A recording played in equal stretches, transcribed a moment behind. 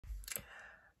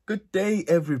Good day,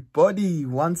 everybody.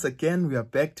 Once again, we are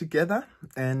back together,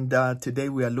 and today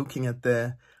we are looking at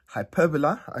the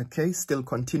hyperbola. Okay, still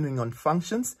continuing on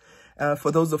functions.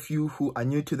 For those of you who are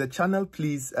new to the channel,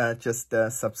 please just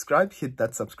subscribe, hit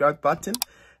that subscribe button,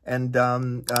 and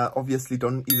obviously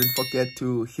don't even forget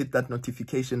to hit that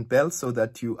notification bell so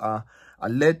that you are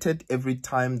alerted every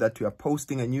time that we are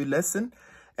posting a new lesson.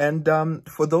 And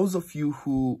for those of you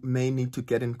who may need to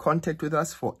get in contact with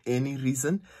us for any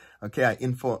reason, okay,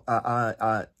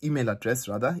 our email address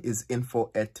rather is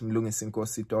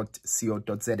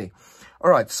info@mlungisinkosi.co.za. All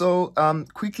right, so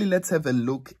quickly let's have a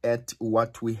look at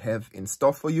what we have in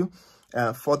store for you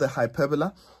for the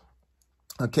hyperbola.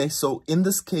 Okay, so in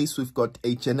this case, we've got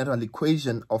a general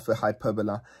equation of a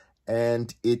hyperbola,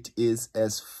 and it is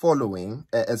as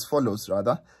follows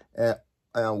rather.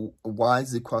 Y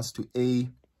is equals to a.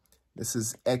 This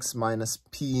is x minus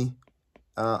p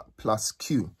plus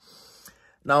q.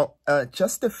 Now,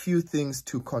 just a few things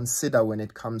to consider when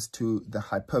it comes to the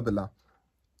hyperbola.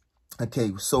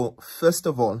 Okay, so first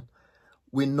of all,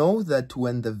 we know that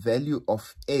when the value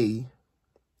of a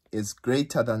is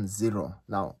greater than 0,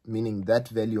 now meaning that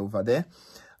value over there,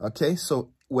 okay,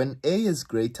 so when a is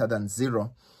greater than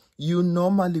 0, you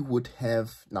normally would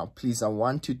have, now please, I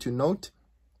want you to note,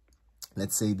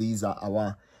 let's say these are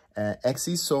our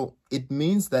axes, so it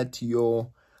means that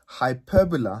your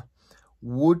hyperbola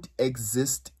would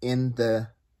exist in the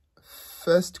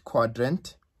first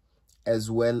quadrant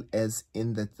as well as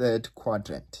in the third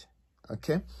quadrant.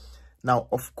 Okay, now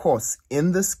of course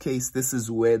in this case this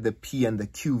is where the p and the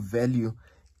q value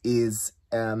is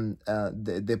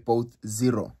they're both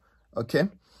 0. Okay,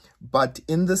 but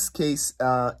in this case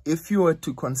if you were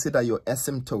to consider your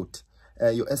asymptotes,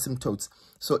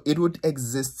 so it would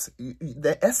exist,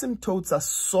 the asymptotes are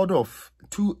sort of,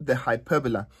 to the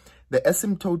hyperbola, the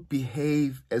asymptote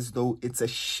behave as though it's a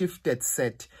shifted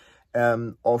set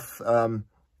of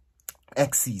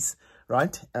axes,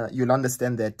 right? You'll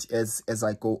understand that as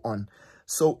I go on.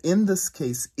 So in this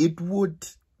case, it would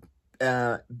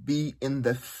be in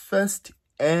the first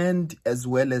and as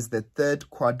well as the third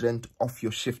quadrant of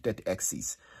your shifted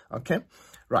axes. Okay,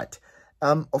 right.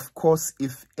 Of course,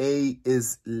 if a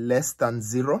is less than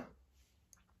 0,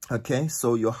 okay,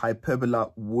 so your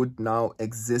hyperbola would now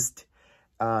exist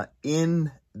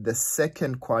in the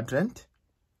second quadrant,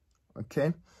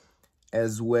 okay,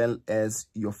 as well as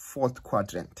your fourth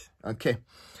quadrant. Okay,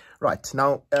 right.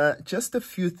 Now, just a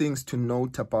few things to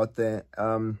note about the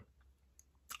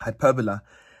hyperbola.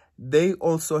 They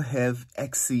also have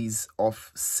axes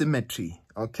of symmetry,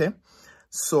 okay?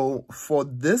 So for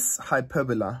this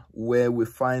hyperbola, where we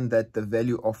find that the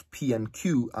value of p and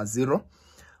q are 0,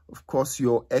 of course,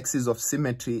 your axis of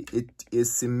symmetry, it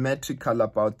is symmetrical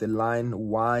about the line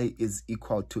y is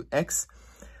equal to x,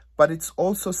 but it's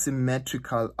also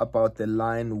symmetrical about the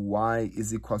line y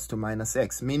is equals to minus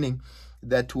x, meaning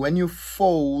that when you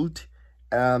fold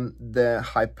the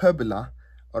hyperbola,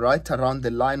 all right, around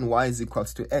the line y is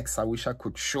equals to x, I wish I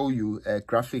could show you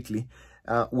graphically.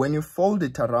 When you fold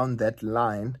it around that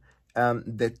line,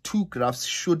 the two graphs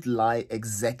should lie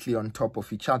exactly on top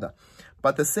of each other.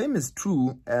 But the same is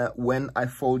true when I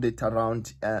fold it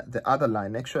around the other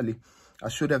line. Actually, I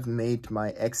should have made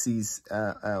my axes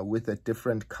with a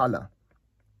different color.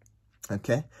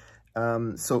 Okay,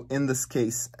 so in this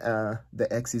case, the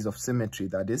axis of symmetry,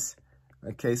 that is.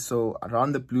 Okay, so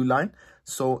around the blue line.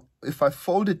 So if I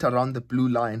fold it around the blue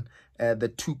line,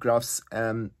 the two graphs,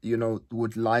 you know,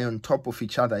 would lie on top of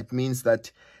each other. It means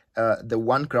that the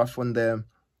one graph on the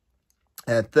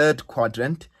third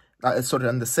quadrant, sorry,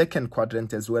 on the second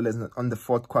quadrant as well as on the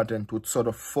fourth quadrant would sort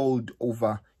of fold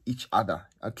over each other.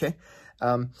 Okay.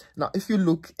 Now, if you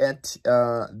look at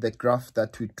the graph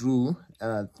that we drew,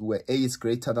 where a is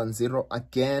greater than 0,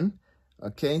 again,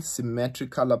 okay,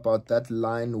 symmetrical about that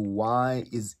line y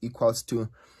is equals to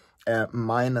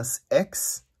minus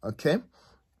x, okay,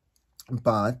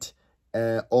 but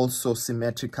also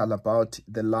symmetrical about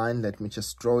the line, let me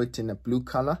just draw it in a blue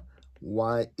color,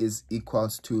 y is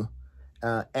equals to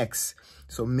x.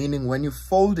 So meaning when you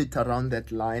fold it around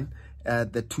that line,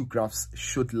 the two graphs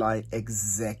should lie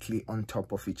exactly on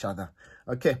top of each other.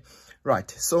 Okay,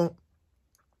 right. So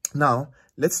now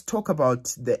let's talk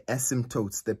about the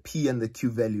asymptotes, the p and the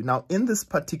q value. Now in this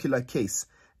particular case,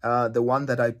 the one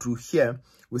that I drew here,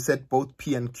 we said both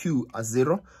p and q are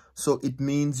 0. So it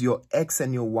means your x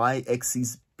and your y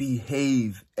axes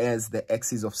behave as the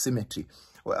axis of symmetry.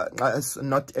 Well,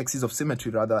 not axis of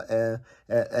symmetry, rather,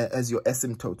 as your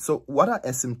asymptotes. So what are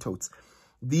asymptotes?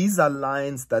 These are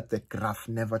lines that the graph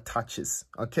never touches.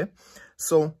 Okay,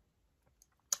 so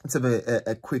let's have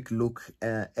a quick look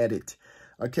at it.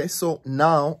 Okay, so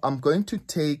now I'm going to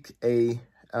take a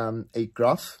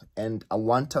graph, and I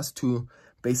want us to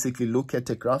basically look at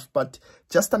a graph, but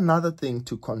just another thing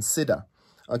to consider.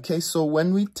 Okay, so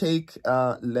when we take,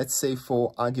 let's say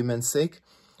for argument's sake,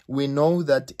 we know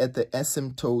that at the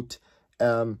asymptote,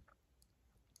 you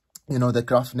know, the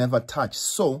graph never touched.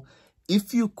 So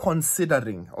if you're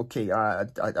considering, okay,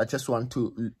 I just want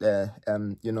to,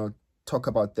 you know, talk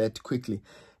about that quickly.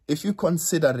 If you're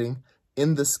considering,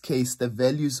 in this case, the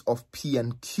values of P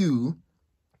and Q,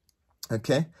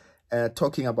 okay,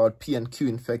 talking about P and Q,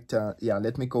 in fact, yeah,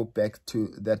 let me go back to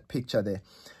that picture there.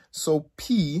 So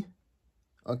P,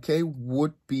 okay,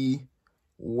 would be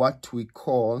what we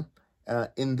call,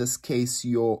 in this case,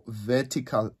 your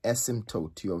vertical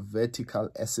asymptote,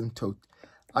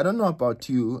 I don't know about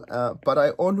you, but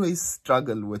I always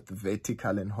struggle with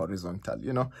vertical and horizontal.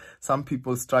 You know, some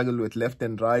people struggle with left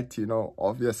and right, you know,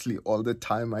 obviously all the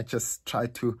time. I just try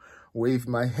to wave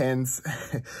my hands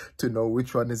to know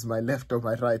which one is my left or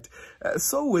my right.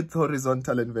 So with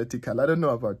horizontal and vertical, I don't know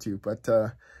about you, but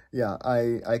yeah,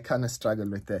 I kind of struggle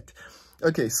with that.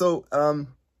 Okay, so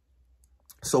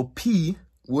so P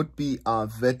would be our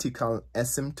vertical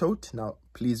asymptote. Now,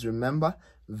 please remember,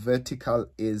 vertical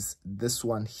is this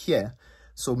one here.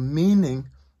 So meaning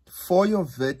for your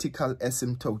vertical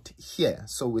asymptote here,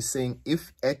 so we're saying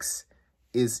if X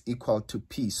is equal to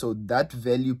P, so that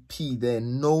value P there,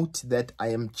 note that I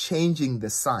am changing the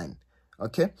sign.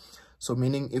 Okay, so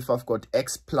meaning if I've got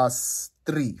X plus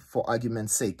 3 for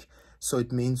argument's sake, so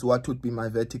it means what would be my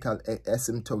vertical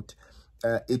asymptote?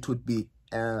 It would be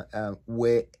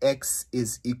where X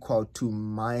is equal to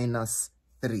minus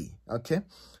 3. Okay,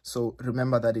 so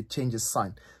remember that it changes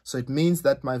sign. So it means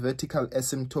that my vertical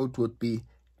asymptote would be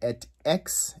at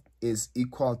X is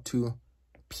equal to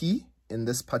P in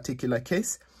this particular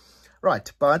case.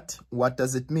 Right, but what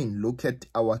does it mean? Look at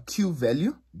our Q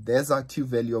value. There's our Q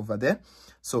value over there.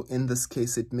 So in this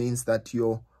case, it means that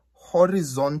your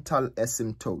horizontal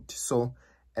asymptote, so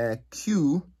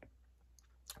Q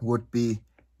would be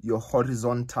your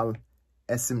horizontal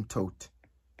asymptote.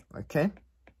 Okay,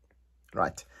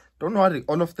 right, don't worry,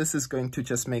 all of this is going to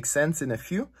just make sense in a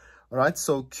few. All right,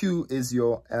 so Q is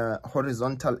your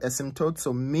horizontal asymptote,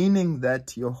 so meaning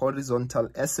that your horizontal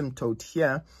asymptote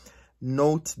here,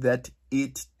 note that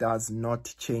it does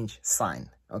not change sign.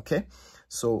 Okay,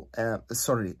 so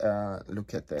sorry,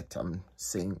 look at that, I'm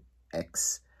saying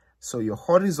X. So your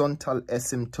horizontal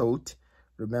asymptote,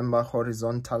 remember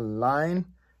horizontal line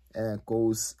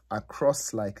goes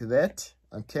across like that.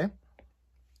 Okay,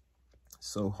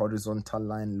 so horizontal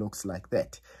line looks like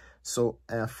that. So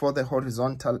for the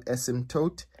horizontal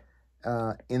asymptote,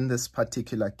 in this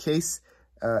particular case,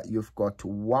 you've got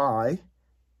Y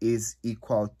is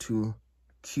equal to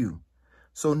Q.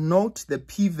 So note the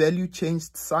P value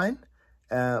changed sign,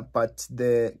 but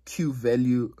the Q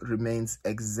value remains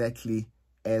exactly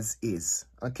as is.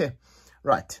 Okay,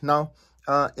 right, now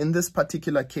in this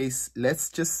particular case, let's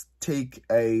just take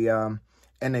a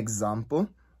an example.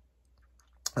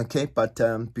 Okay, but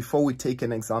before we take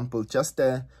an example, just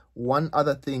one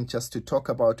other thing just to talk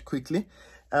about quickly.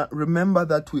 Remember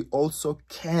that we also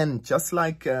can, just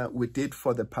like we did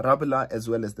for the parabola as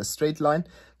well as the straight line,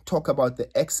 talk about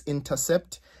the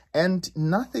x-intercept, and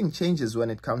nothing changes when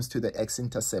it comes to the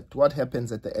x-intercept. What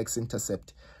happens at the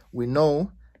x-intercept? We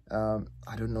know,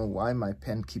 I don't know why my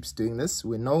pen keeps doing this.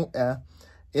 We know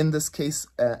in this case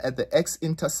at the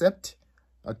x-intercept,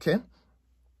 okay,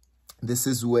 this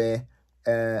is where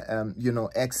you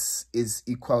know, X is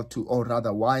equal to, or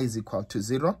rather Y is equal to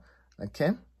 0.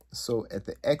 Okay, so at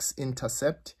the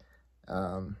x-intercept,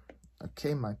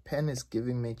 okay, my pen is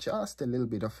giving me just a little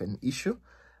bit of an issue.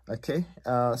 Okay,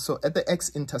 so at the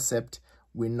x-intercept,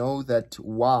 we know that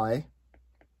Y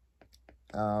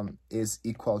is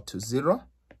equal to 0.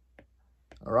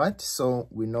 All right, so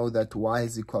we know that Y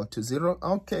is equal to 0.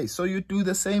 Okay, so you do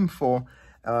the same for,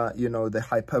 you know, the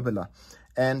hyperbola.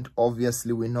 And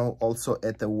obviously, we know also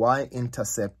at the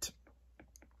y-intercept,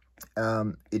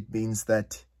 it means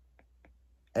that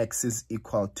X is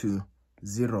equal to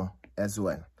 0 as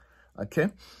well.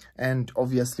 Okay, and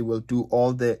obviously, we'll do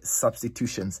all the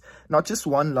substitutions. Now, just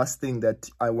one last thing that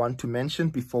I want to mention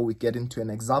before we get into an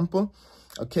example.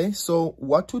 Okay, so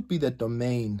what would be the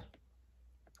domain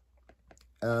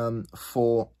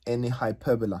for any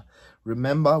hyperbola?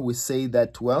 Remember, we say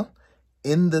that, well,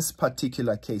 in this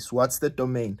particular case, what's the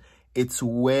domain? It's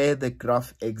where the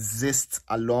graph exists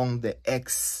along the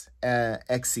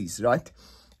x-axis, right?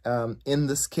 In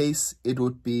this case, it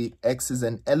would be X is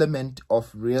an element of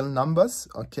real numbers.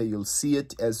 Okay, you'll see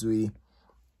it as we,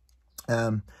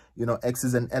 you know, X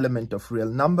is an element of real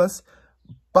numbers.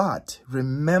 But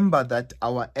remember that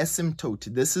our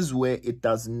asymptote, this is where it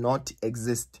does not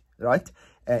exist, right,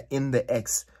 in the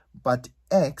x. But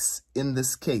x in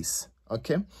this case,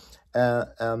 okay,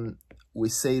 we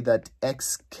say that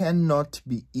x cannot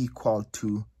be equal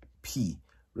to p.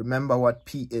 Remember what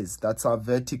p is. That's our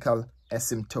vertical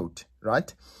asymptote,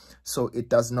 right? So it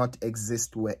does not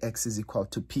exist where x is equal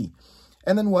to p.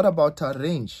 And then what about our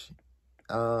range?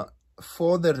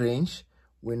 For the range,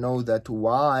 we know that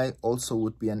y also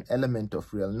would be an element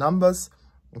of real numbers.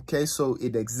 Okay, so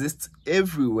it exists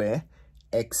everywhere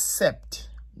except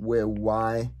where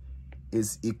y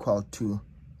is equal to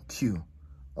q.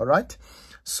 All right,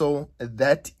 so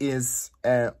that is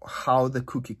how the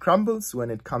cookie crumbles when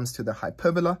it comes to the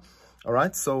hyperbola. All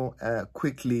right, so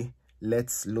quickly,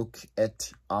 let's look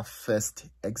at our first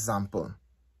example.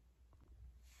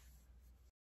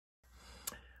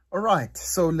 All right,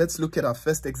 so let's look at our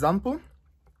first example.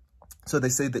 So they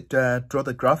say that draw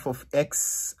the graph of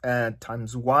x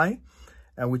times y,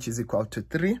 which is equal to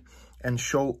 3, and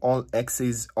show all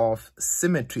x's of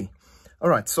symmetry. All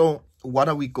right, so what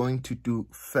are we going to do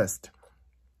first?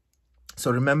 So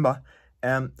remember,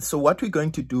 so what we're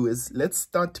going to do is, let's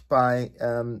start by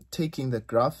taking the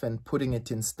graph and putting it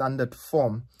in standard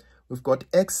form. We've got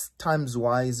x times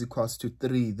y is equals to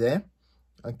 3 there,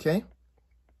 okay?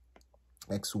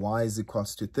 xy is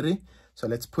equals to 3. So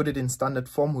let's put it in standard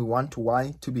form. We want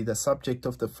y to be the subject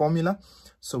of the formula.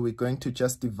 So we're going to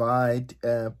just divide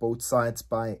both sides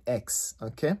by x,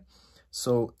 okay?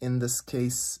 So in this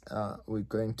case, we're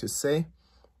going to say,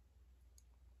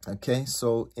 okay,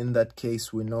 so in that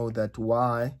case, we know that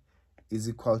y is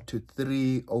equal to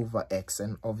 3 over x.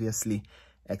 And obviously,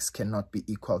 x cannot be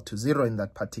equal to 0 in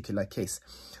that particular case.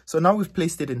 So now we've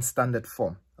placed it in standard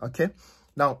form, okay?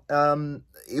 Now,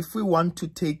 if we want to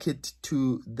take it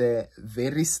to the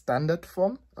very standard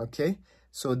form, okay,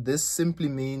 so this simply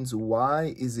means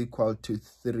y is equal to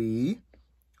 3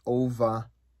 over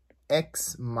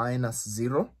x minus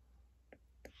 0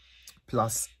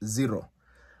 plus 0,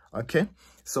 okay?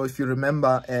 So if you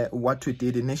remember what we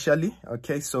did initially,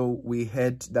 okay, so we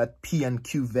had that p and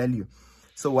q value.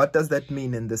 So what does that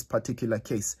mean in this particular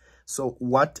case? So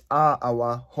what are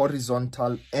our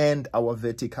horizontal and our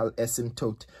vertical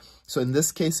asymptote? So in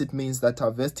this case, it means that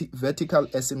our vertical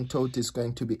asymptote is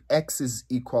going to be x is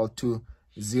equal to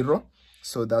 0.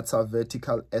 So that's our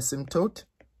vertical asymptote.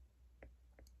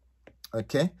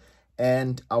 Okay.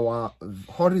 And our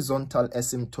horizontal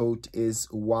asymptote is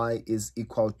y is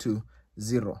equal to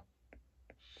 0.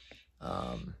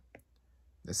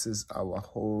 This is our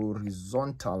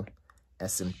horizontal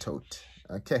asymptote.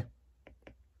 Okay.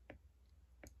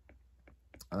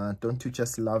 Don't you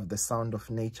just love the sound of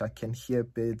nature? I can hear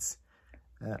birds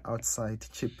outside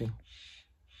chirping.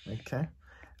 Okay.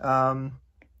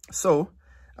 So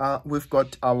we've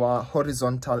got our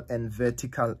horizontal and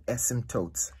vertical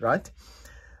asymptotes, right?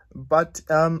 But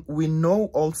we know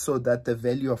also that the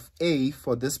value of a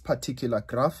for this particular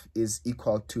graph is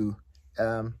equal to,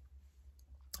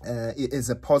 is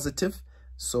a positive.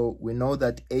 So we know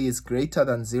that a is greater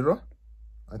than 0,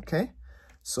 okay?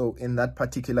 So in that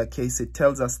particular case, it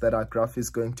tells us that our graph is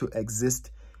going to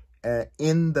exist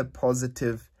in the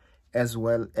positive as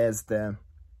well as the,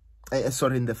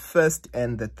 in the first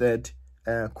and the third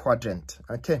quadrant,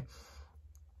 okay?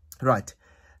 Right.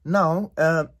 Now,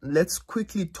 let's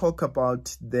quickly talk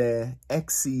about the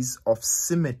axes of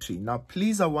symmetry. Now,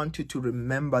 please, I want you to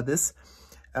remember this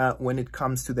when it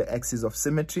comes to the axes of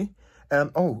symmetry.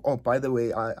 By the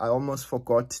way, I almost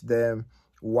forgot the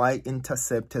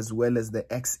y-intercept as well as the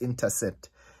x-intercept.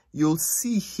 You'll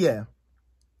see here,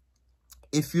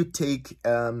 if you take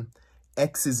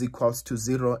x is equals to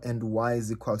 0 and y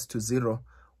is equals to 0,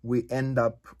 we end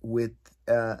up with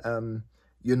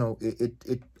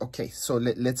okay, so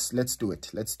let's do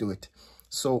it.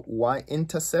 So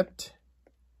y-intercept,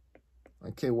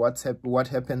 okay, what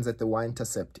happens at the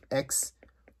y-intercept? X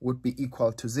would be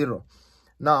equal to 0.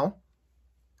 Now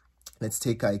let's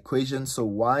take our equation. So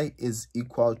y is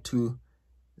equal to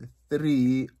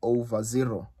 3 over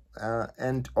 0.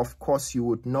 And of course, you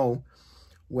would know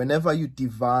whenever you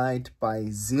divide by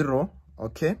 0,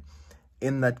 okay,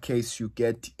 in that case, you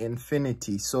get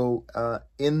infinity. So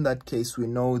in that case, we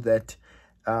know that,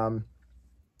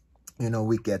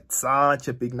 we get such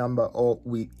a big number, or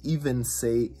we even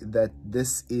say that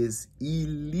this is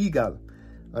illegal.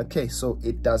 Okay, so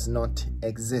it does not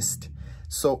exist.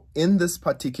 So in this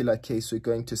particular case, we're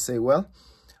going to say, well,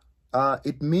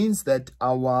 it means that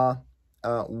our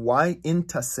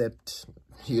y-intercept,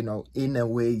 in a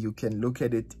way you can look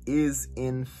at it, is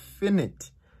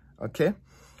infinite. Okay,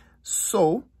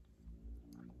 so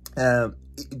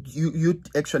you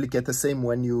actually get the same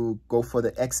when you go for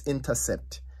the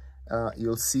x-intercept.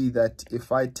 You'll see that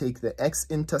if I take the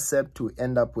x-intercept to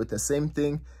end up with the same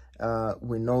thing,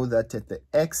 we know that at the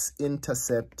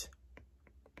x-intercept,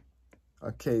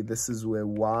 okay, this is where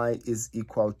y is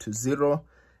equal to 0.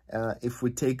 If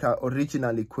we take our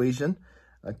original equation,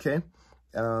 okay,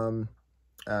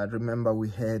 remember we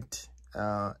had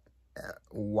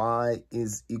y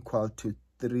is equal to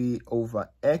 3 over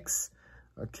x,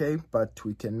 okay, but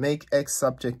we can make x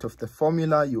subject of the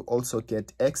formula. You also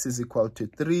get x is equal to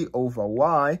 3 over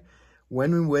y.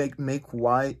 When we make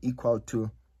y equal to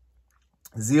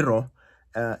 0,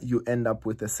 you end up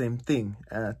with the same thing,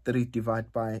 3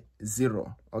 divided by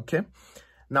 0, okay.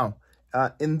 Now,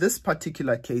 in this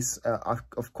particular case,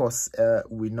 of course,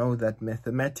 we know that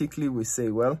mathematically we say,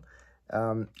 well,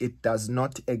 it does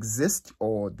not exist,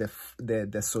 or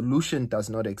the solution does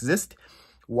not exist.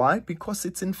 Why? Because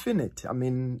it's infinite. I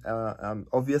mean,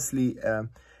 obviously,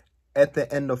 at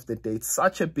the end of the day, it's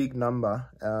such a big number,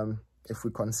 if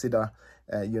we consider,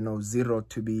 0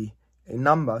 to be a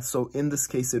number. So in this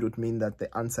case, it would mean that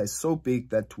the answer is so big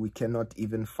that we cannot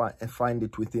even find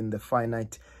it within the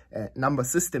finite number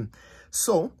system.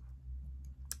 So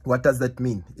what does that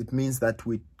mean? It means that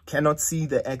we cannot see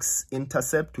the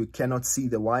x-intercept, we cannot see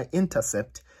the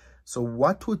y-intercept. So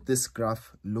what would this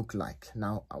graph look like?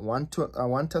 Now, I want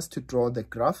us to draw the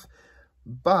graph,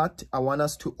 but I want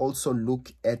us to also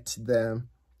look at the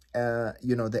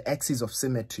the axis of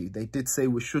symmetry. They did say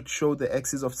we should show the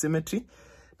axis of symmetry.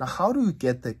 Now, how do you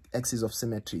get the axis of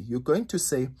symmetry? You're going to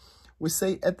say, we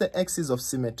say at the axis of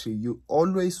symmetry, you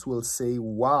always will say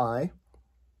y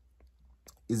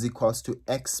is equals to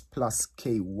x plus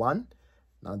k1.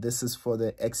 Now, this is for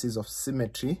the axis of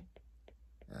symmetry.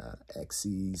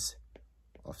 Axis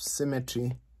of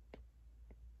symmetry.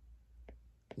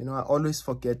 I always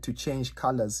forget to change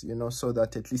colors, so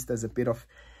that at least there's a bit of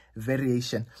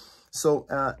variation. So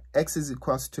x is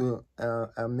equals to,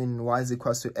 y is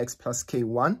equals to x plus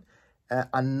k1.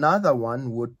 Another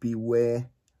one would be where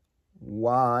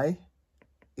y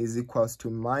is equals to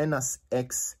minus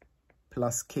x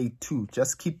plus k2.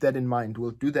 Just keep that in mind.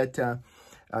 We'll do that.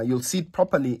 You'll see it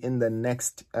properly in the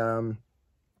next,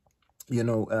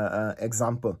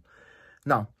 example.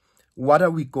 Now, what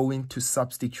are we going to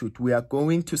substitute? We are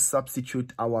going to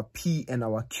substitute our p and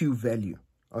our q value,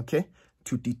 okay,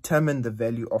 to determine the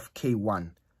value of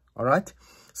k1. All right.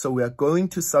 So we are going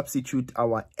to substitute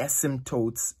our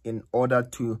asymptotes in order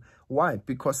to why?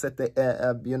 Because at the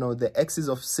the axis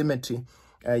of symmetry,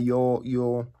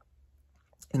 the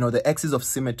axis of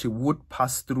symmetry would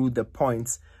pass through the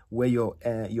points where your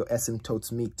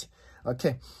asymptotes meet.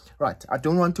 Okay, right. I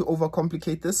don't want to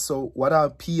overcomplicate this. So what are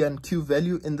p and q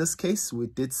value in this case? We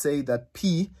did say that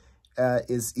p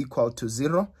is equal to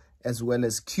 0, as well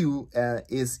as q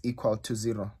is equal to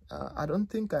 0. I don't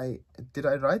think did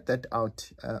I write that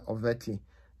out overtly?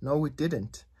 No, we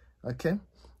didn't. Okay,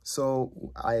 so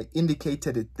I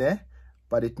indicated it there,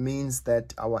 but it means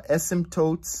that our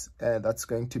asymptotes, that's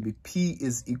going to be p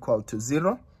is equal to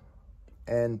 0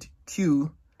 and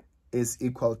q is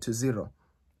equal to 0.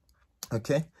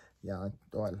 Okay, yeah,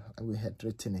 well, we had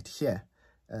written it here.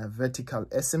 Vertical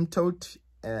asymptote,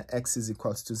 x is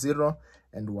equals to 0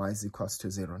 and y is equals to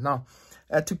 0. Now,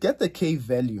 to get the k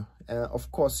value,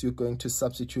 of course, you're going to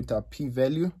substitute our p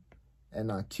value and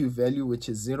our q value, which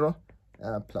is 0,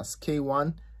 plus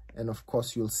k1. And of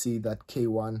course, you'll see that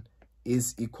k1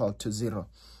 is equal to 0.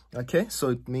 Okay,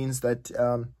 so it means that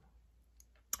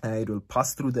it will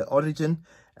pass through the origin.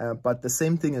 But the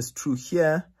same thing is true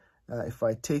here. If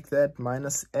I take that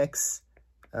minus x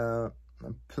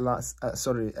plus, it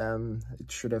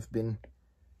should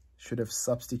have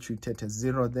substituted a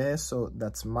 0 there. So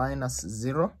that's minus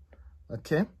 0.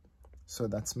 Okay, so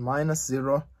that's minus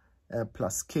 0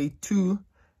 plus k2.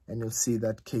 And you'll see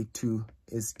that k2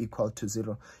 is equal to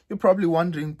 0. You're probably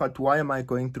wondering, but why am I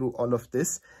going through all of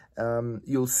this?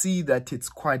 You'll see that it's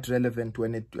quite relevant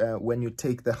when you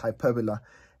take the hyperbola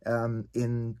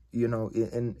in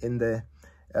the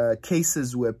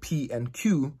cases where p and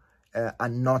q are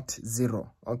not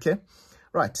 0. Okay,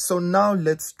 right. So now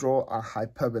let's draw a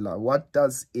hyperbola. What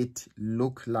does it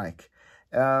look like?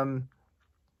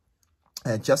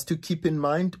 Just to keep in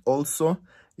mind also,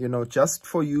 just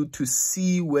for you to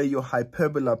see where your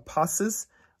hyperbola passes,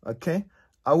 okay,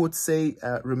 I would say,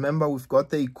 remember, we've got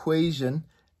the equation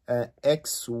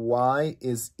xy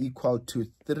is equal to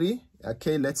 3.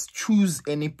 Okay, let's choose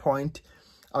any point.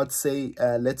 I'd say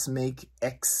let's make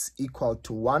x equal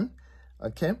to 1.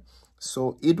 Okay,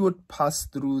 so it would pass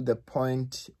through the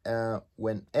point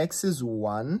when x is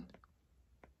 1.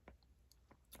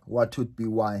 What would be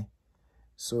y?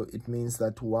 So it means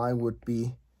that y would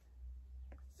be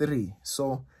 3.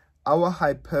 So our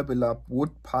hyperbola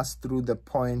would pass through the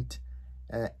point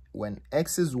when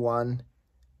x is 1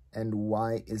 and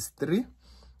y is 3.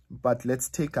 But let's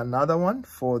take another one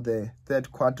for the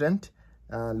third quadrant.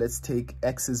 Let's take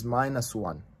x is minus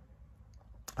 1.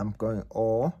 I'm going,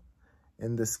 or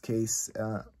in this case,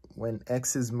 when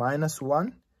x is minus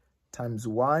 1 times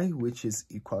y, which is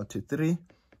equal to 3.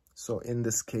 So in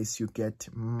this case, you get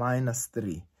minus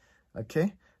 3.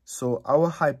 Okay, so our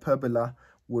hyperbola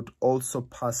would also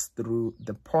pass through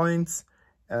the points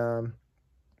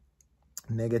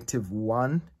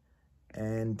 -1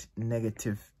 and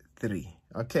 -3.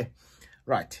 Okay,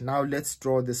 right, now let's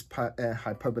draw this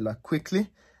hyperbola quickly.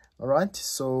 All right,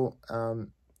 so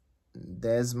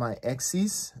there's my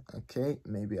axes. Okay,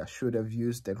 maybe I should have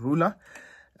used the ruler.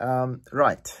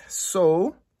 Right,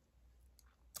 so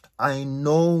I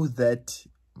know that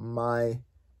my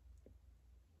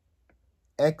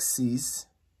axes,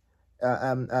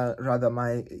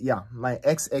 my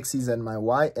x-axis and my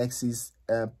y-axis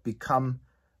become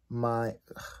my,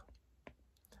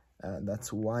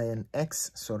 that's y and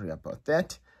x, sorry about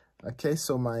that. Okay,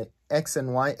 so my x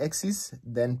and y axis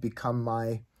then become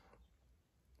my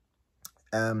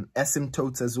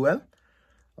asymptotes as well.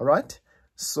 All right,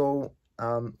 so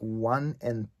 1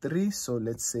 and 3, so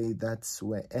let's say that's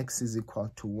where x is equal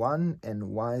to 1 and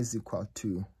y is equal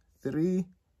to 3.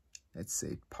 Let's say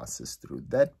it passes through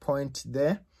that point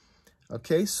there.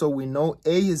 Okay, so we know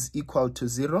a is equal to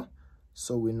 0,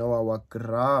 so we know our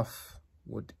graph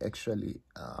would actually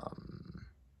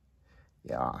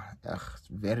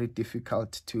very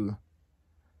difficult to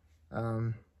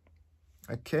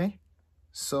okay,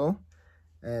 so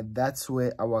that's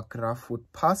where our graph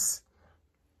would pass,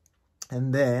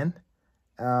 and then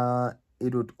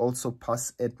it would also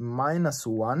pass at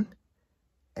 -1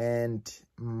 and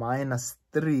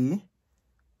 -3.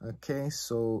 Okay,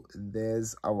 so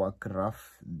there's our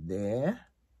graph there.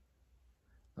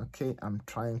 Okay, I'm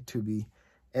trying to be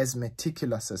as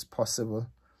meticulous as possible,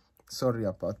 sorry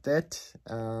about that.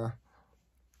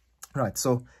 Right,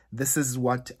 so this is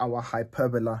what our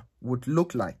hyperbola would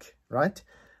look like, right?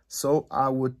 So I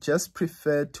would just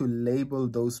prefer to label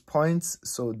those points.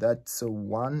 So that's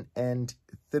 1 and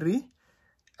 3.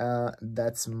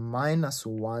 That's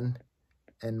 -1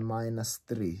 and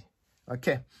 -3.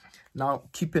 Okay, now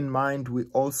keep in mind we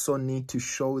also need to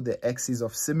show the axes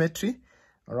of symmetry.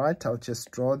 All right, I'll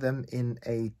just draw them in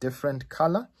a different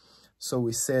color. So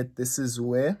we said this is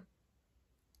where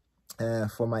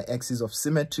for my axis of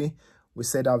symmetry, we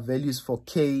said our values for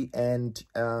k and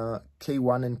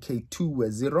k1 and k2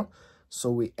 were 0.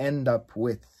 So we end up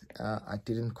with, I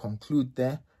didn't conclude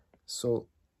there. So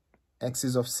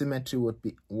axis of symmetry would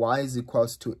be y is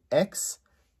equals to x,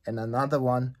 and another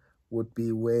one would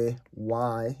be where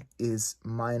y is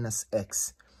minus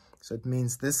x. So it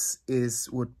means this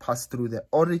would pass through the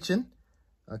origin.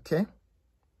 Okay,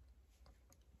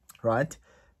 right?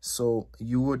 So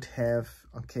you would have,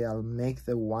 okay, I'll make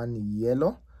the one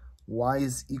yellow. Y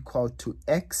is equal to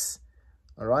x.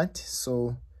 All right,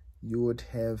 so you would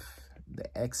have the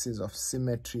axis of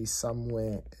symmetry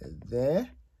somewhere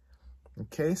there.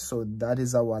 Okay, so that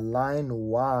is our line,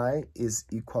 y is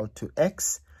equal to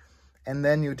x. And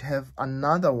then you'd have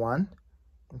another one.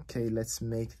 Okay, let's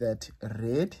make that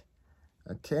red.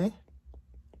 Okay,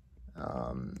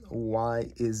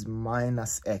 y is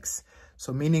minus x.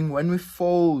 So meaning when we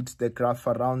fold the graph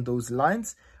around those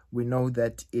lines, we know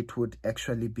that it would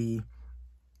actually be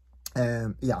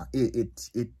the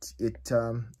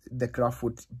graph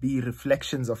would be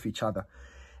reflections of each other.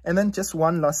 And then just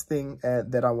one last thing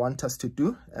that I want us to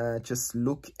do, just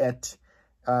look at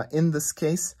in this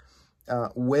case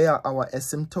where are our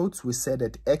asymptotes. We said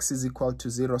that x is equal to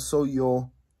 0, so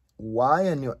your y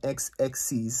and your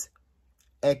x-axis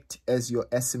act as your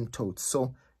asymptotes.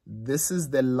 So this is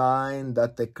the line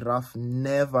that the graph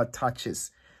never touches.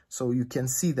 So you can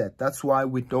see that. That's why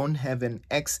we don't have an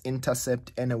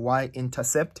x-intercept and a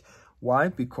y-intercept. Why?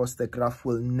 Because the graph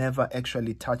will never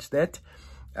actually touch that.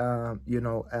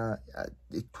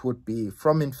 It would be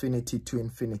from infinity to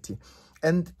infinity.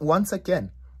 And once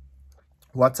again,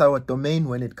 what's our domain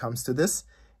when it comes to this?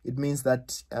 It means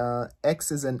that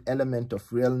x is an element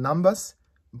of real numbers,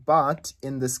 but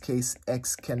in this case,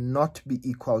 x cannot be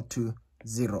equal to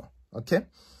 0. Okay,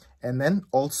 and then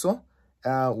also,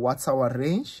 what's our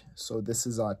range? So this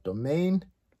is our domain.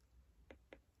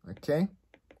 Okay,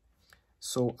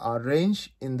 so our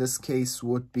range in this case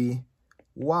would be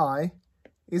y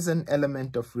is an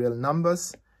element of real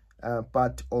numbers,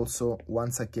 but also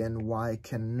once again y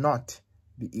cannot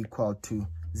be equal to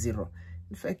 0.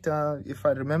 In fact, if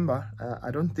I remember,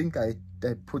 I don't think I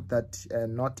put that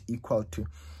not equal to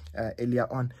earlier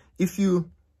on.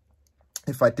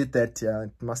 If I did that,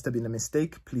 it must have been a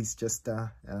mistake. Please just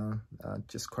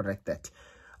correct that.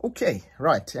 Okay,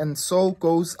 right, and so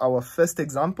goes our first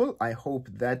example. I hope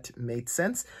that made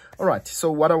sense. All right,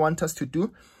 so what I want us to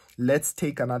do, let's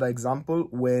take another example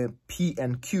where P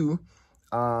and Q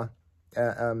are,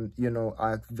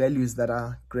 are values that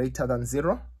are greater than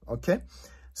 0. Okay,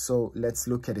 so let's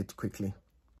look at it quickly.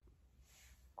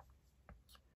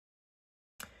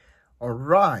 All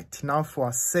right, now for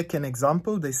our second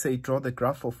example, they say draw the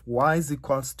graph of y is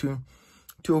equals to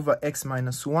 2 over x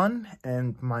minus 1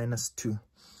 and minus 2.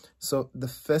 So the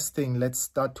first thing, let's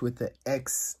start with the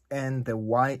x and the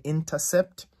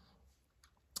y-intercept.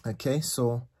 Okay,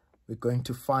 so we're going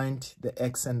to find the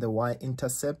x and the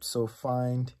y-intercept. So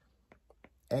find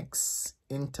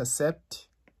x-intercept,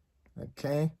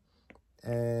 okay,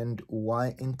 and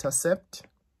y-intercept.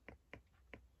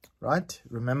 Right,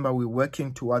 remember we're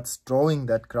working towards drawing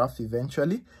that graph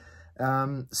eventually.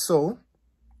 So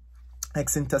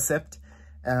x-intercept,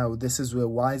 this is where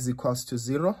y is equals to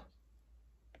 0.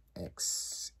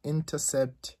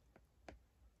 X-intercept,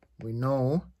 we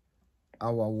know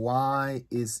our y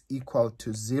is equal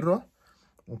to 0.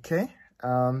 Okay,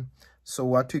 so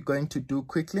what we're going to do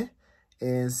quickly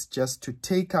is just to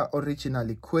take our original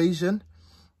equation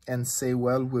and say,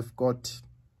 well, we've got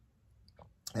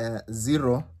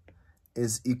 0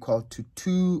 is equal to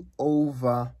 2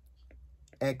 over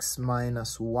x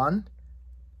minus 1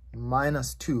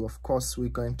 minus 2. Of course, we're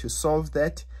going to solve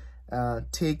that.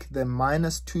 Take the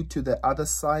minus 2 to the other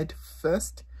side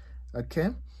first. Okay,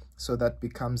 so that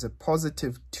becomes a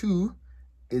positive 2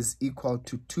 is equal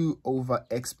to 2 over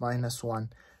x minus 1.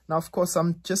 Now, of course,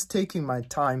 I'm just taking my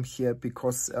time here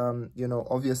because,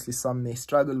 obviously some may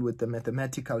struggle with the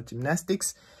mathematical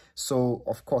gymnastics. So,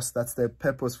 of course, that's the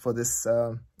purpose for this,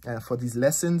 for these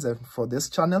lessons and for this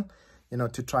channel,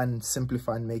 to try and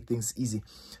simplify and make things easy.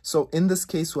 So, in this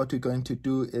case, what we're going to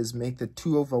do is make the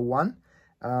 2 over 1.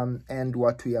 And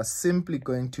what we are simply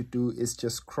going to do is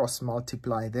just cross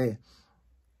multiply there.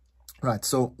 Right,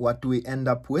 so what do we end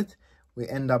up with? We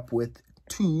end up with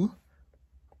 2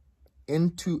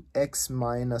 into x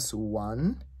minus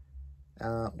 1,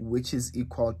 which is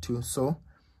equal to,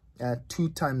 2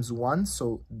 times 1,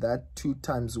 so that 2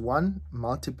 times 1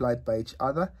 multiplied by each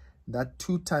other, that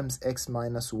 2 times x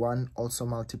minus 1 also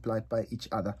multiplied by each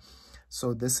other.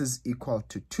 So this is equal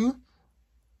to 2.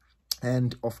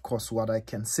 And of course, what I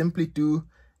can simply do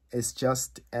is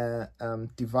just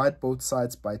divide both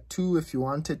sides by 2. If you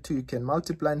wanted to, you can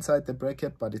multiply inside the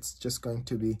bracket, but it's just going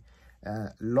to be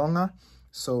longer.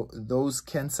 So those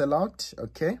cancel out,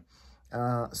 okay?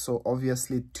 So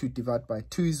obviously 2 divided by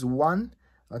 2 is 1,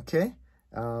 okay?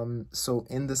 So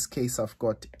in this case, I've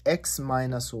got x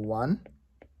minus 1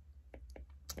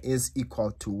 is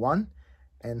equal to 1.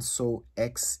 And so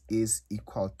x is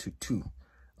equal to 2,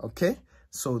 okay?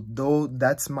 So though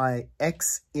that's my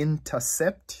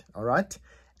x-intercept, all right,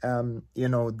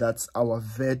 that's our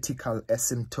vertical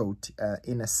asymptote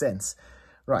in a sense.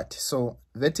 Right, so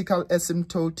vertical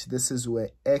asymptote, this is where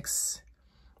x,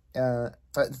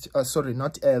 sorry,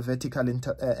 not a vertical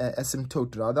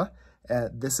asymptote rather,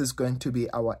 this is going to be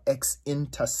our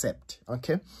x-intercept,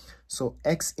 okay? So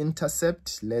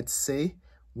x-intercept, let's say,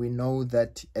 we know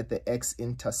that at the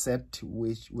x-intercept,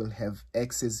 we will have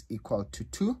x is equal to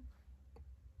 2.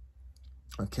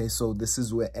 Okay, so this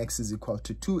is where x is equal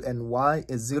to 2 and y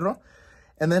is 0.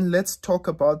 And then let's talk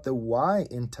about the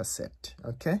y-intercept,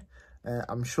 okay?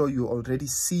 I'm sure you already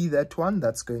see that one.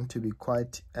 That's going to be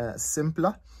quite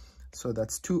simpler. So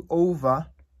that's 2 over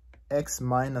x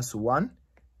minus 1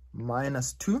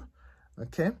 minus 2,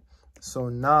 okay? So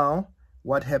now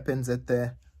what happens at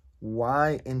the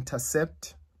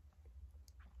y-intercept,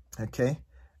 okay?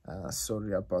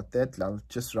 Sorry about that. I'll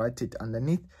just write it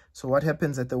underneath. So what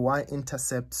happens at the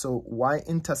y-intercept? So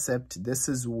y-intercept, this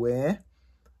is where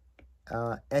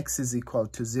x is equal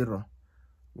to 0.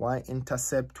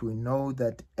 Y-intercept, we know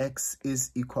that x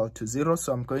is equal to 0.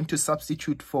 So I'm going to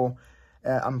substitute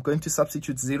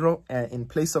 0 in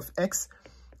place of x.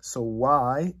 So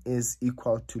y is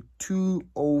equal to 2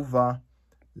 over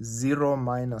 0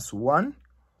 minus 1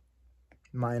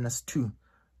 minus 2.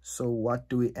 So what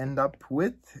do we end up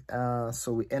with?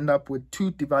 So we end up with 2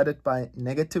 divided by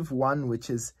 -1, which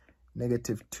is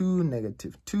 -2,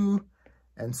 -2.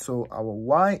 And so our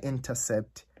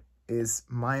y-intercept is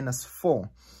 -4.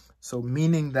 So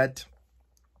meaning that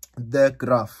the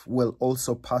graph will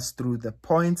also pass through the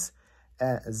points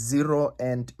 0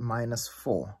 and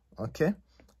 -4. Okay,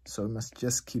 so we must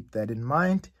just keep that in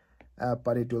mind.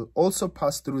 But it will also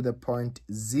pass through the point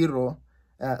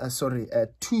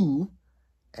 2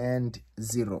 and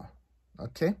 0.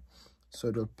 Okay, so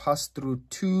it will pass through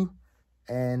 2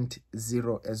 and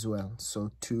 0 as well.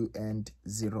 So 2 and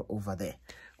 0 over there.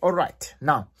 All right,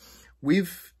 now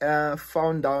we've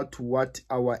found out what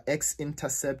our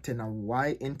x-intercept and our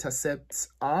y-intercepts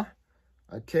are.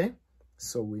 Okay,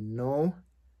 so we know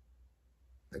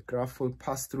the graph will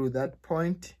pass through that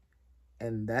point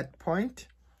and that point.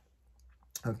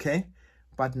 Okay,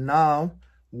 but now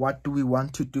what do we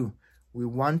want to do? We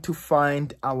want to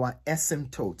find our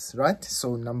asymptotes, right?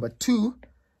 So number 2,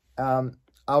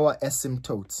 our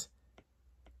asymptotes.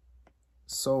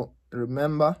 So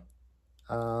remember,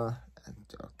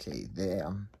 okay, there,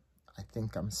 I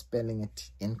think I'm spelling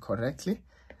it incorrectly.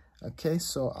 Okay,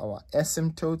 so our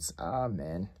asymptotes are,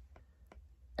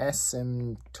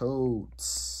 asymptotes.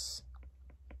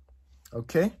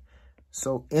 Okay,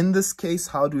 so in this case,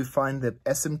 how do we find the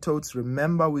asymptotes?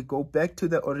 Remember, we go back to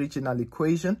the original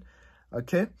equation.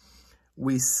 Okay,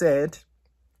 we said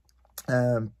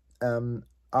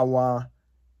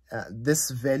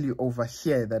this value over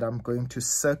here that I'm going to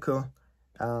circle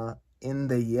in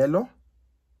the yellow,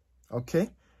 okay,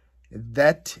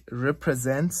 that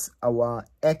represents our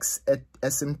x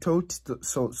asymptote.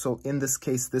 So in this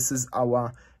case, this is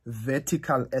our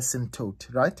vertical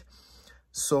asymptote, right?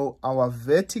 So our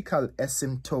vertical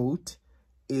asymptote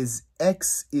is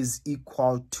x is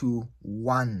equal to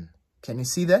 1. Can you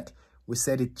see that? We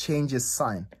said it changes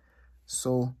sign.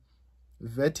 So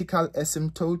vertical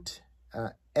asymptote,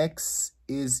 x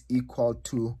is equal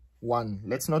to 1.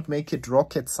 Let's not make it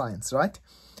rocket science, right?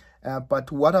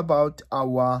 But what about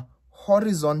our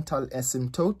horizontal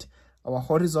asymptote? Our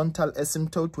horizontal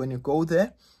asymptote, when you go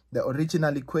there, the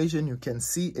original equation, you can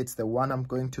see it's the one I'm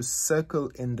going to circle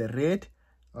in the red.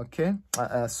 Okay,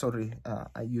 sorry,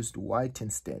 I used white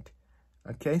instead.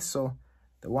 Okay, so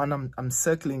the one I'm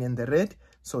circling in the red,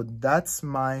 so that's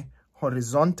my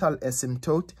horizontal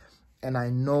asymptote, and I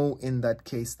know in that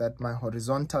case that my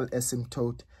horizontal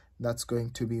asymptote, that's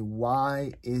going to be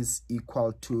y is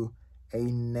equal to a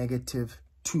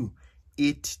 -2.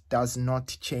 It does not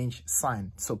change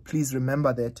sign. So please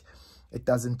remember that it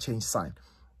doesn't change sign.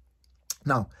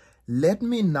 Now, let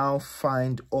me now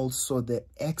find also the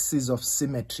axis of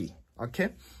symmetry.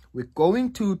 Okay, we're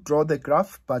going to draw the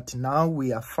graph, but now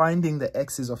we are finding the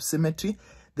axis of symmetry.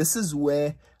 This is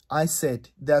where I said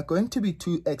there are going to be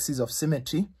 2 axes of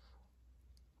symmetry.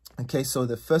 Okay, so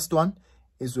the first one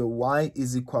is where y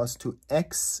is equals to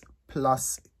x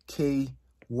plus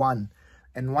k1.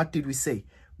 And what did we say?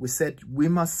 We said we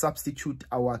must substitute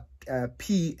our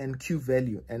p and q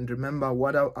value. And remember,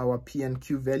 what are our p and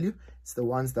q value? It's the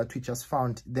ones that we just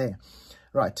found there.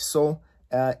 Right, so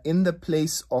in the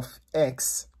place of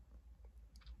x,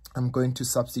 I'm going to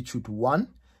substitute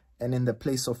 1. And in the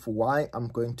place of y, I'm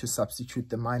going to substitute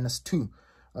the -2.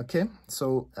 Okay,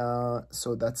 so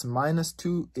so that's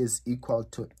 -2 is equal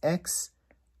to x.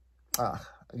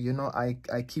 You know,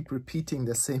 I keep repeating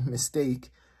the same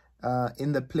mistake.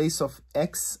 In the place of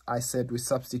x, I said we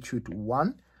substitute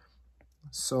 1.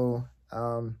 So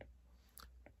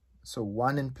so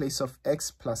 1 in place of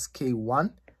x plus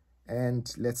k1.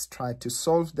 And let's try to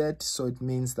solve that. So it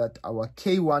means that our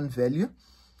k1 value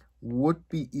would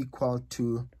be equal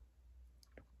to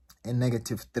a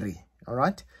 -3. All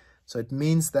right, so it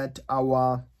means that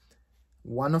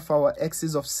one of our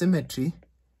axes of symmetry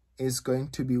is going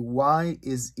to be y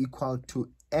is equal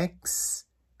to x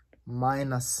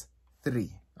minus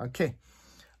 3. Okay,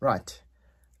 right,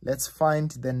 let's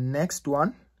find the next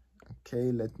one.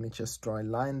 Okay, let me just draw a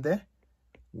line there.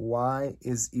 Y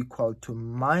is equal to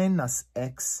minus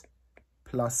x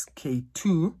plus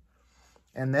k2.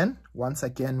 And then once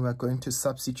again, we're going to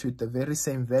substitute the very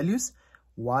same values.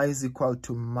 Y is equal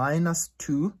to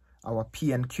 -2, our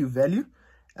p and q value,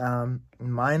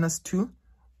 -2,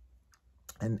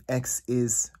 and x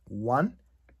is 1.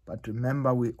 But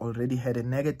remember, we already had a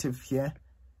negative here,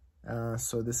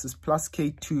 so this is plus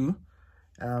k2.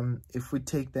 If we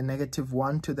take the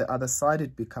 -1 to the other side,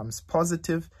 it becomes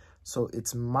positive, so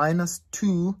it's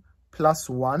 -2 plus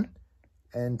 1,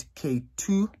 and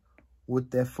k2 would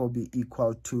therefore be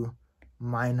equal to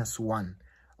 -1.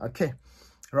 Okay,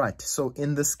 right, so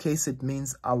in this case, it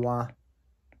means our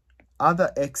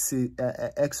other x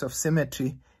of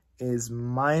symmetry is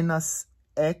minus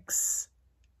x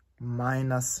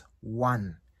minus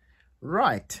 1.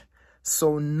 Right,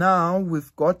 so now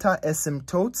we've got our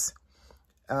asymptotes.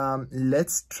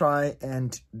 Let's try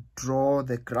and draw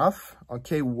the graph.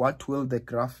 Okay, what will the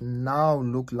graph now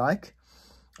look like?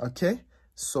 Okay,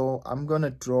 so I'm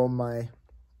gonna draw my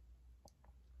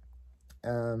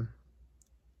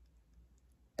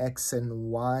x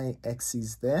and y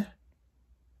axes there.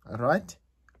 All right,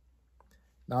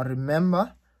 Now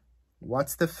remember,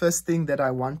 what's the first thing that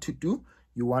I want to do?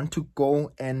 You want to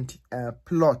go and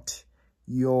plot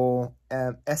your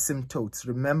asymptotes.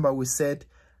 Remember, we said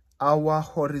our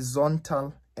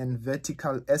horizontal and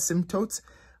vertical asymptotes.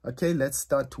 Okay, let's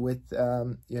start with,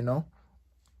 the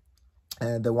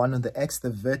one on the x, the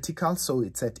vertical. So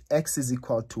it's at x is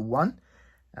equal to 1.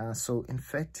 So in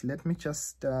fact, let me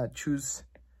just choose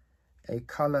a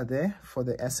color there for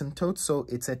the asymptote. So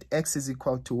it's at x is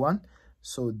equal to 1.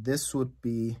 So this would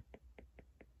be,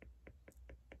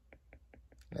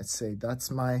 let's say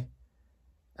that's my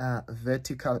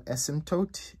vertical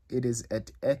asymptote. It is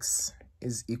at x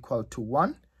is equal to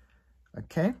 1.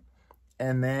 Okay,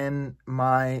 and then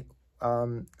my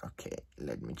okay,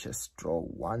 let me just draw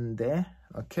 1 there.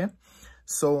 Okay,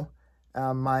 so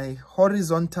my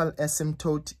horizontal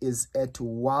asymptote is at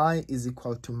y is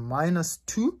equal to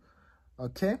 -2.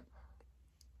 Okay,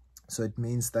 so it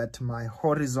means that my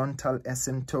horizontal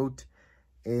asymptote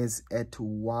is at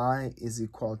y is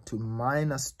equal to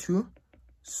 -2.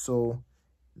 So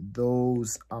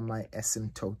those are my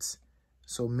asymptotes.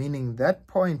 So meaning that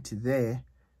point there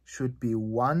should be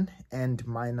 1 and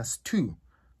 -2.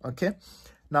 Okay,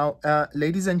 now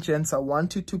ladies and gents, I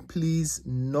want you to please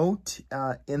note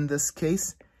in this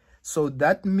case, so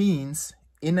that means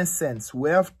in a sense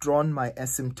where I've drawn my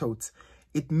asymptotes,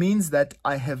 it means that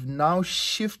I have now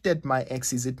shifted my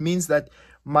axis. It means that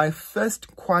my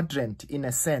first quadrant in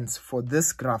a sense for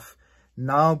this graph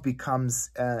now becomes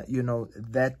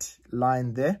that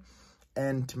line there,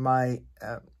 and my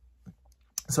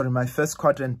my first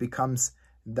quadrant becomes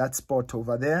that spot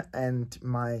over there, and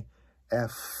my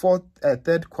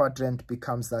third quadrant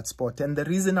becomes that spot. And the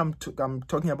reason I'm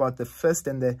talking about the first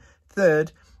and the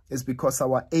third is because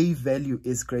our a value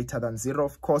is greater than 0.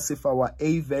 Of course, if our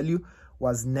a value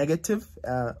was negative,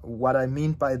 what I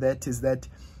mean by that is that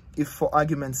if for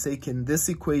argument's sake in this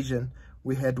equation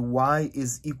we had y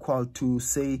is equal to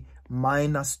say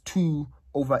 -2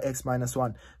 over x minus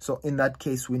 1, so in that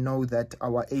case we know that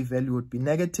our a value would be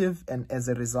negative, and as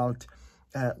a result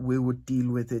we would deal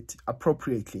with it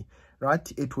appropriately,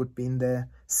 right? It would be in the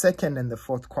second and the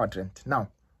fourth quadrant.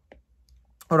 Now,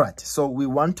 all right, so we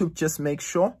want to just make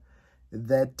sure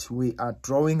that we are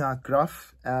drawing our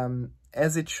graph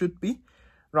as it should be.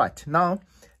 Right, now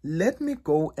let me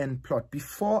go and plot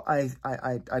before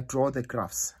I draw the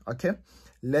graphs. Okay,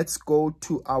 let's go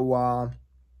to our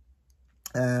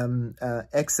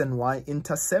x and y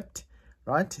intercept.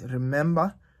 Right,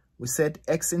 remember we said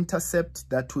x-intercept,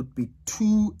 that would be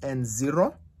 2 and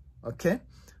 0. Okay,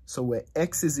 so where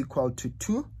x is equal to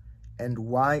 2 and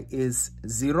y is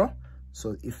 0.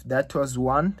 So if that was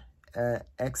 1,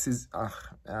 x is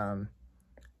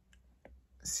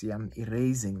see, I'm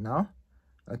erasing now.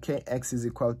 Okay, x is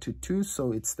equal to 2,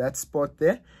 so it's that spot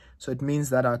there. So it means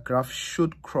that our graph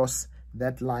should cross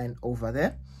that line over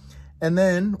there. And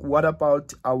then what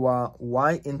about our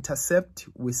y-intercept?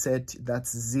 We said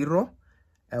that's 0,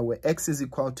 where x is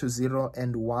equal to 0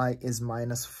 and y is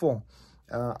 -4.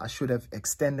 I should have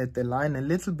extended the line a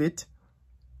little bit.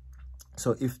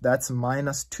 So if that's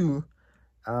 -2,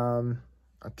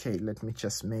 okay, let me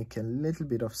just make a little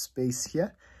bit of space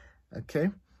here.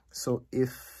 Okay, so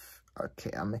if,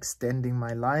 okay, I'm extending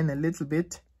my line a little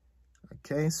bit.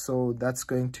 Okay, so that's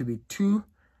going to be 2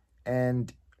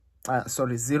 and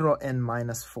 0 and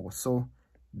 -4. So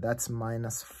that's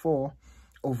 -4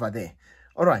 over there.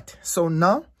 All right, so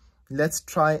now let's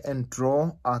try and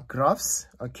draw our graphs.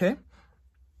 Okay,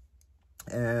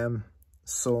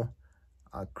 so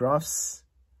our graphs,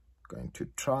 going to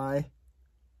try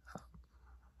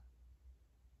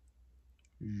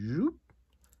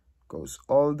goes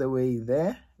all the way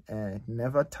there and it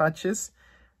never touches.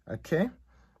 Okay,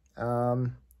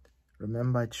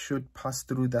 remember it should pass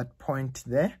through that point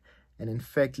there, and in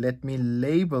fact let me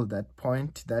label that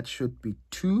point. That should be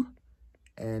 2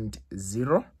 and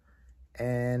 0,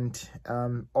 and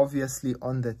obviously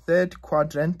on the third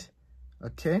quadrant,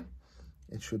 okay,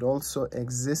 it should also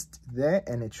exist there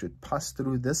and it should pass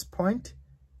through this point.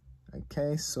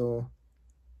 Okay, so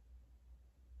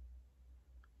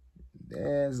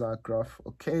there's our graph.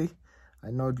 Okay,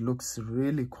 I know it looks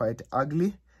really quite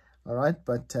ugly, all right,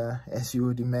 but as you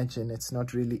would imagine, it's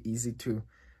not really easy to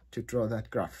draw that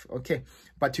graph. Okay,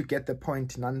 but you get the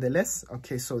point nonetheless.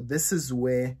 Okay, so this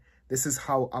is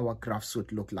how our graphs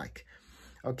would look like.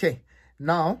 Okay,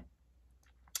 now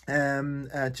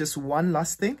just one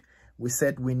last thing. We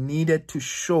said we needed to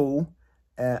show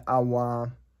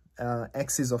our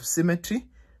axis of symmetry.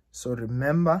 So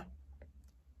remember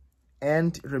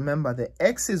the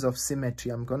axis of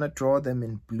symmetry, I'm going to draw them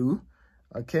in blue.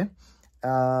 Okay,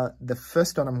 The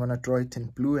first one, I'm going to draw it in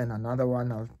blue, and another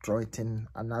one, I'll draw it in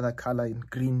another color, in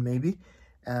green maybe.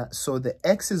 So the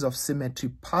axis of symmetry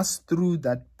pass through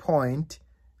that point,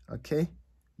 okay,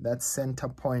 that center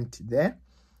point there.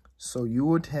 So you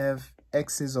would have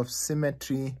axis of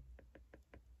symmetry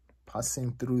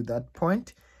passing through that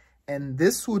point, and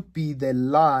this would be the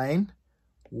line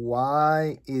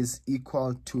y is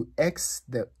equal to x.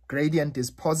 The gradient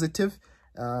is positive.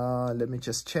 Let me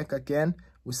just check again.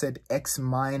 We said x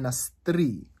minus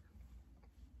 3.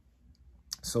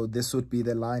 So this would be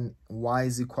the line y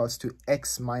is equals to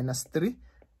x minus 3.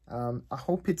 I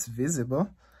hope it's visible.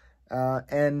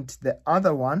 And the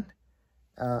other one,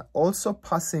 also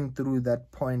passing through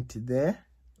that point there.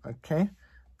 Okay.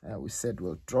 We said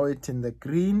we'll draw it in the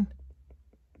green.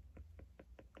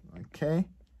 Okay.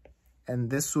 And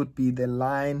this would be the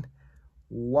line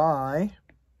y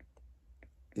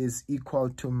is equal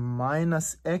to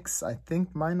minus x, I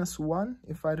think minus 1,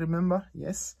 if I remember.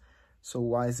 Yes. So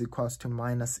y is equals to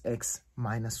minus x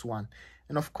minus 1.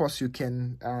 And of course, you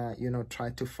can, try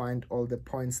to find all the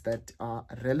points that are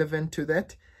relevant to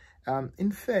that.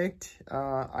 In fact,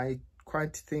 I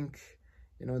quite think,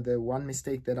 the one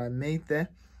mistake that I made there,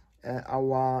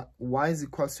 our y is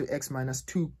equals to x minus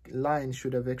 2 line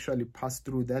should have actually passed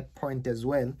through that point as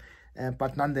well.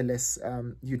 But nonetheless,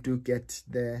 you do get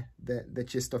the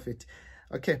gist of it.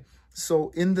 Okay,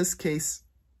 so in this case,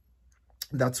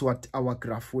 that's what our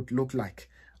graph would look like.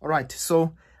 All right,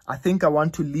 so I think I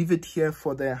want to leave it here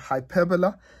for the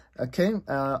hyperbola. Okay,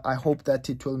 I hope that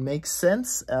it will make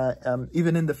sense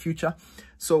even in the future.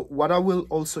 So what I will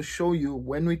also show you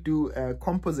when we do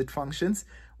composite functions,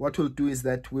 what we'll do is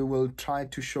that we will try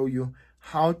to show you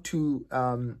how to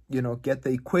get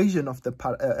the equation of the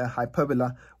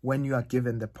hyperbola when you are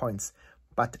given the points.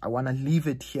 But I want to leave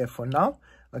it here for now.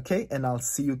 Okay, and I'll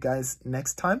see you guys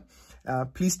next time.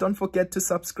 Please don't forget to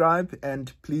subscribe,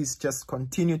 and please just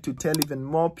continue to tell even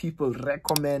more people,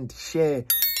 recommend, share,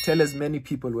 tell as many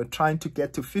people. We're trying to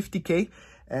get to 50K,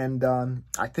 and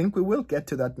I think we will get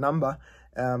to that number.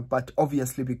 But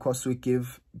obviously, because we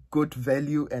give good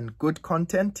value and good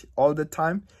content all the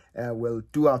time, we'll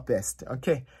do our best.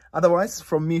 Okay, otherwise,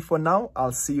 from me for now,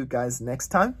 I'll see you guys next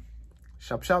time.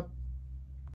 Sharp, sharp.